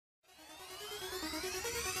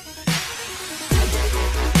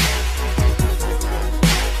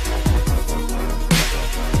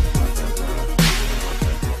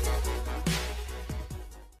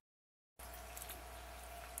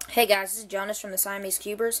Hey guys, this is Jonas from the Siamese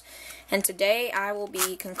Cubers, and today I will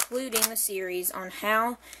be concluding the series on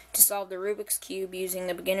how to solve the Rubik's Cube using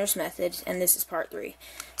the beginner's method, and this is part 3.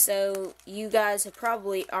 So, you guys have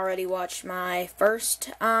probably already watched my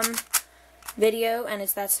first video, and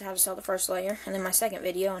that's how to solve the first layer, and then my second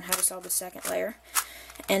video on how to solve the second layer.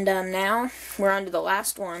 And now, we're on to the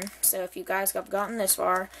last one, so if you guys have gotten this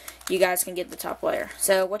far, you guys can get the top layer.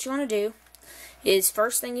 So, what you want to do is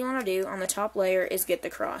first thing you want to do on the top layer is get the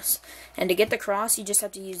cross. And to get the cross, you just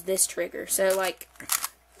have to use this trigger. So, like,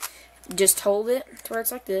 just hold it to where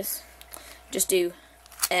it's like this. Just do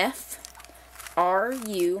F, R,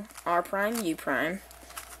 U, R prime, U prime,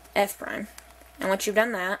 F prime. And once you've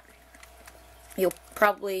done that, you'll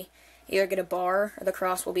probably either get a bar or the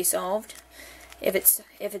cross will be solved. If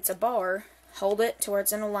it's a bar, hold it to where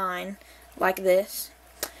it's in a line like this,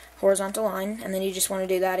 horizontal line, and then you just want to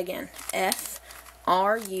do that again. F,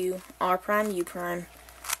 R, U, R prime, U prime,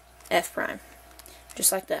 F prime.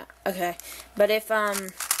 Just like that. Okay. But if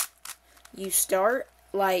you start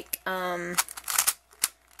like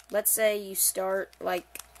let's say you start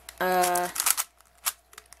like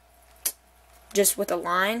just with a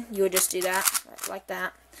line, you would just do that like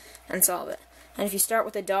that and solve it. And if you start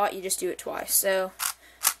with a dot, you just do it twice. So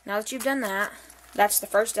now that you've done that, that's the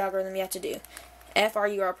first algorithm you have to do. F, R,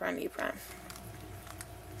 U, R prime, U prime.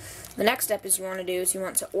 The next step is you want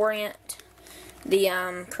to orient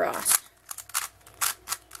the cross.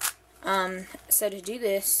 So to do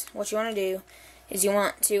this, what you want to do is you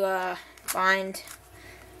want to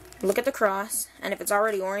look at the cross, and if it's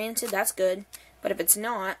already oriented, that's good. But if it's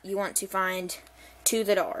not, you want to find two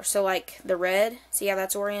that are. So like the red, see how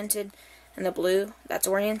that's oriented, and the blue, that's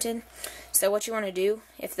oriented. So what you want to do,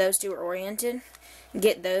 if those two are oriented,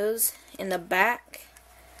 get those in the back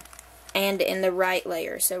and in the right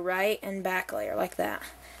layer. So right and back layer, like that.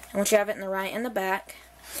 And once you have it in the right and the back,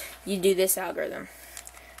 you do this algorithm.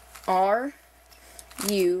 R,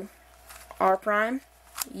 U, R prime,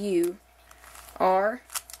 U, R,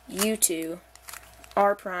 U2,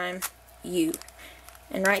 R prime, U.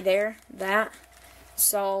 And right there, that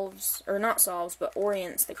solves, or not solves, but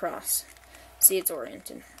orients the cross. See, it's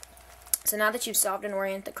oriented. So now that you've solved and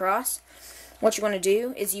orient the cross, what you want to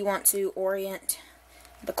do is you want to orient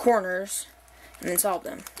the corners and then solve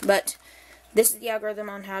them. But this is the algorithm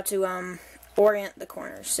on how to orient the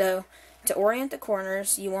corners. So to orient the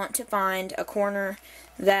corners, you want to find a corner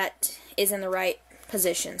that is in the right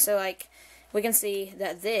position. So like we can see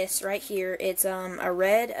that this right here, it's a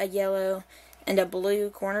red, a yellow, and a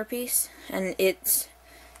blue corner piece, and it's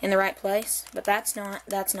in the right place. But that's not,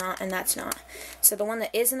 and that's not. So the one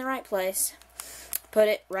that is in the right place, put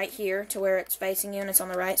it right here to where it's facing you and it's on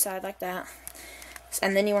the right side like that.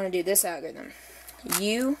 And then you want to do this algorithm.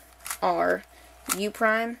 U, R, U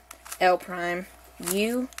prime, L prime,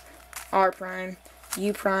 U, R prime,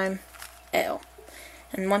 U prime, L.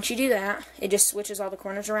 And once you do that, it just switches all the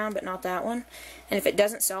corners around, but not that one. And if it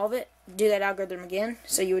doesn't solve it, do that algorithm again.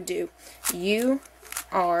 So you would do U,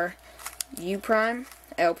 R, U prime,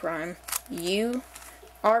 L prime, U,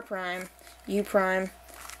 R prime, U prime,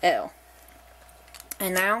 L.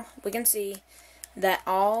 And now we can see that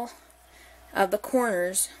all of the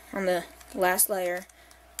corners on the last layer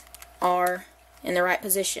are in the right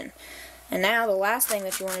position. And now the last thing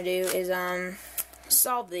that you want to do is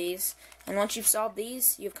solve these. And once you've solved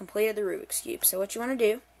these, you've completed the Rubik's Cube. So what you want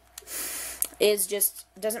to do is just,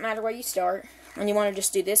 doesn't matter where you start, and you want to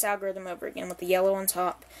just do this algorithm over again with the yellow on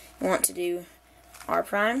top. You want to do R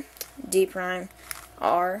prime, D prime,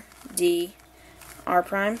 R, D, R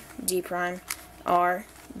prime, D prime, R,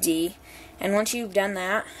 D. And once you've done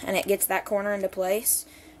that, and it gets that corner into place,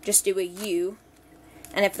 just do a U.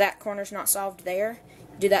 And if that corner's not solved there,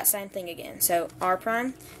 do that same thing again. So R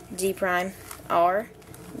prime, D prime, R,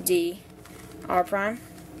 D, R prime,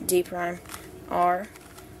 D prime, R,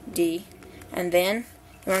 D. And then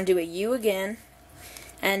you want to do a U again.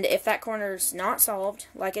 And if that corner's not solved,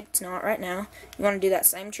 like it's not right now, you want to do that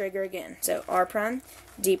same trigger again. So R prime,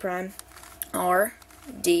 D prime, R,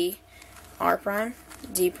 D, R prime,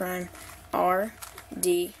 D prime, R,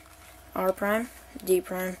 D, R prime, D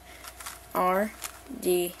prime, R,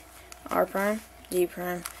 D, R prime, D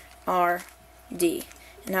prime, R, D.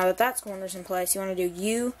 And now that that corner's in place, you want to do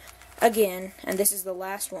U again, and this is the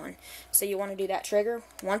last one. So you want to do that trigger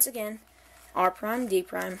once again. R prime, D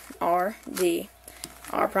prime, R, D,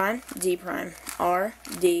 R prime, D prime, R,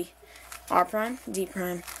 D, R prime, D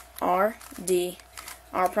prime, R, D,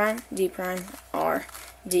 R prime, D prime, R,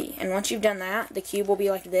 D. And once you've done that, the cube will be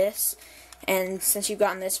like this. And since you've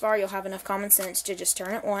gotten this far, you'll have enough common sense to just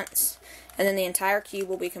turn it once, and then the entire cube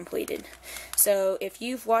will be completed. So if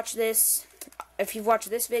you've watched this if you've watched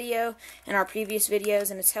this video and our previous videos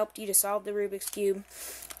and it's helped you to solve the Rubik's Cube,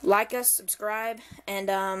 like us, subscribe, and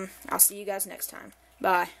I'll see you guys next time.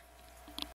 Bye.